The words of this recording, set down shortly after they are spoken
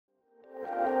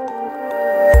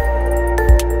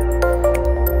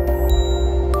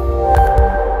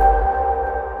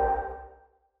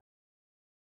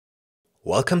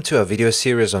Welcome to our video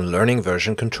series on learning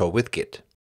version control with Git.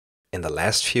 In the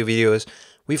last few videos,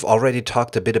 we've already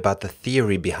talked a bit about the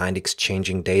theory behind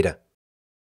exchanging data.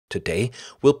 Today,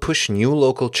 we'll push new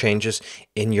local changes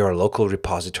in your local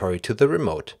repository to the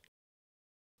remote.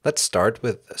 Let's start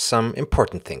with some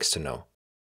important things to know.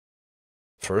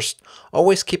 First,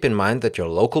 always keep in mind that your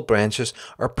local branches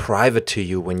are private to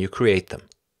you when you create them.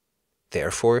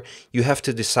 Therefore, you have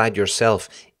to decide yourself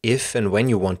if and when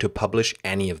you want to publish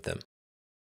any of them.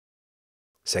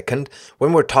 Second,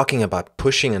 when we're talking about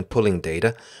pushing and pulling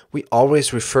data, we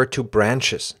always refer to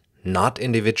branches, not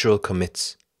individual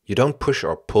commits. You don't push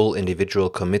or pull individual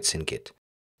commits in Git.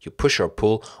 You push or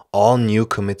pull all new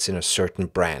commits in a certain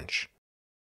branch.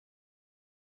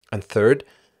 And third,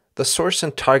 the source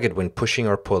and target when pushing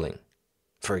or pulling.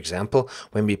 For example,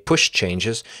 when we push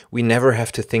changes, we never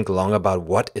have to think long about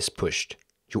what is pushed.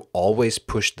 You always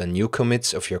push the new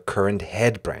commits of your current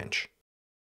head branch.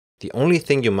 The only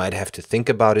thing you might have to think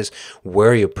about is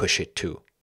where you push it to.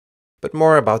 But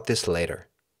more about this later.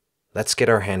 Let's get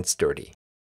our hands dirty.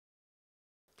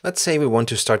 Let's say we want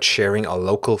to start sharing a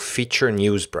local feature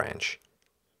news branch.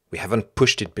 We haven't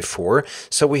pushed it before,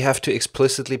 so we have to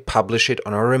explicitly publish it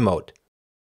on our remote.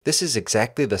 This is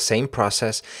exactly the same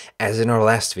process as in our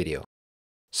last video.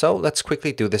 So let's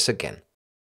quickly do this again.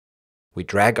 We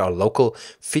drag our local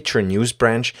feature news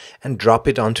branch and drop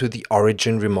it onto the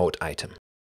origin remote item.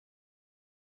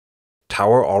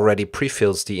 Tower already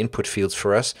pre-fills the input fields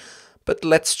for us, but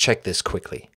let's check this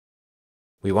quickly.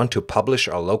 We want to publish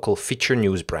our local feature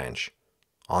news branch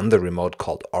on the remote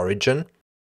called origin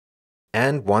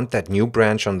and want that new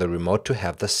branch on the remote to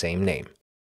have the same name.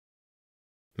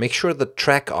 Make sure the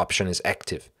track option is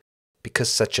active, because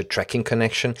such a tracking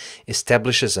connection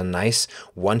establishes a nice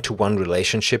one-to-one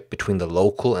relationship between the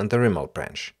local and the remote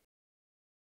branch.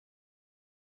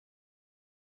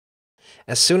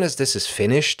 As soon as this is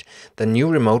finished, the new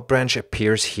remote branch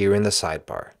appears here in the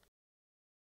sidebar.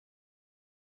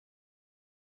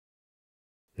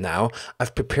 Now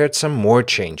I've prepared some more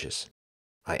changes.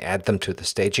 I add them to the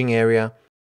staging area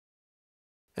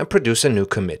and produce a new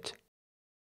commit.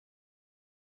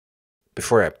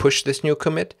 Before I push this new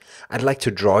commit, I'd like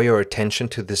to draw your attention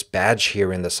to this badge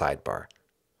here in the sidebar.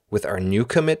 With our new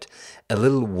commit, a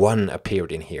little 1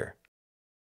 appeared in here.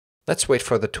 Let's wait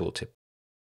for the tooltip.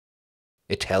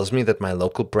 It tells me that my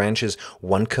local branch is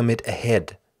 1 commit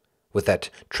ahead. With that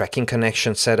tracking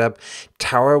connection set up,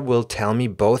 Tower will tell me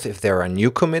both if there are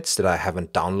new commits that I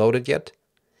haven't downloaded yet,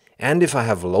 and if I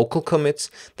have local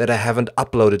commits that I haven't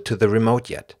uploaded to the remote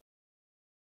yet.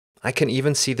 I can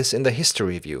even see this in the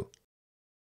history view.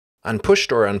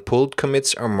 Unpushed or unpulled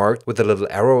commits are marked with a little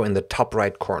arrow in the top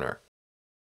right corner.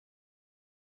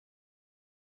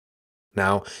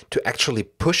 Now, to actually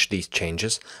push these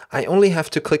changes, I only have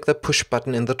to click the push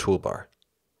button in the toolbar.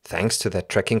 Thanks to that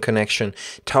tracking connection,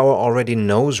 Tower already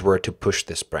knows where to push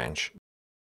this branch.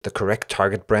 The correct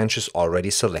target branch is already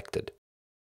selected.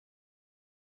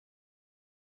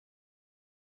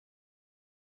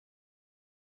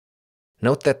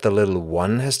 Note that the little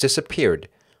 1 has disappeared.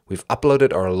 We've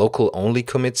uploaded our local only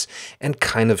commits and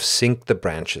kind of synced the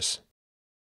branches.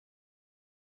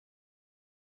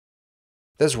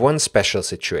 There's one special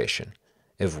situation.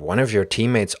 If one of your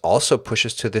teammates also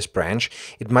pushes to this branch,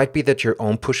 it might be that your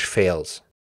own push fails.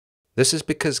 This is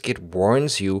because Git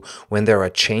warns you when there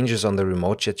are changes on the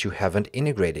remote that you haven't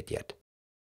integrated yet.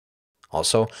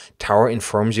 Also, Tower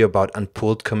informs you about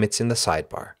unpulled commits in the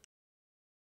sidebar.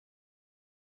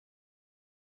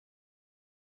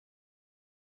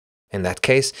 In that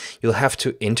case, you'll have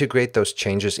to integrate those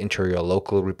changes into your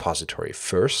local repository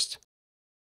first,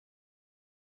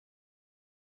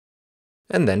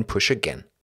 and then push again.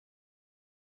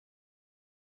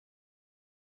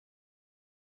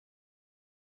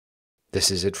 This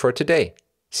is it for today.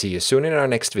 See you soon in our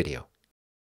next video.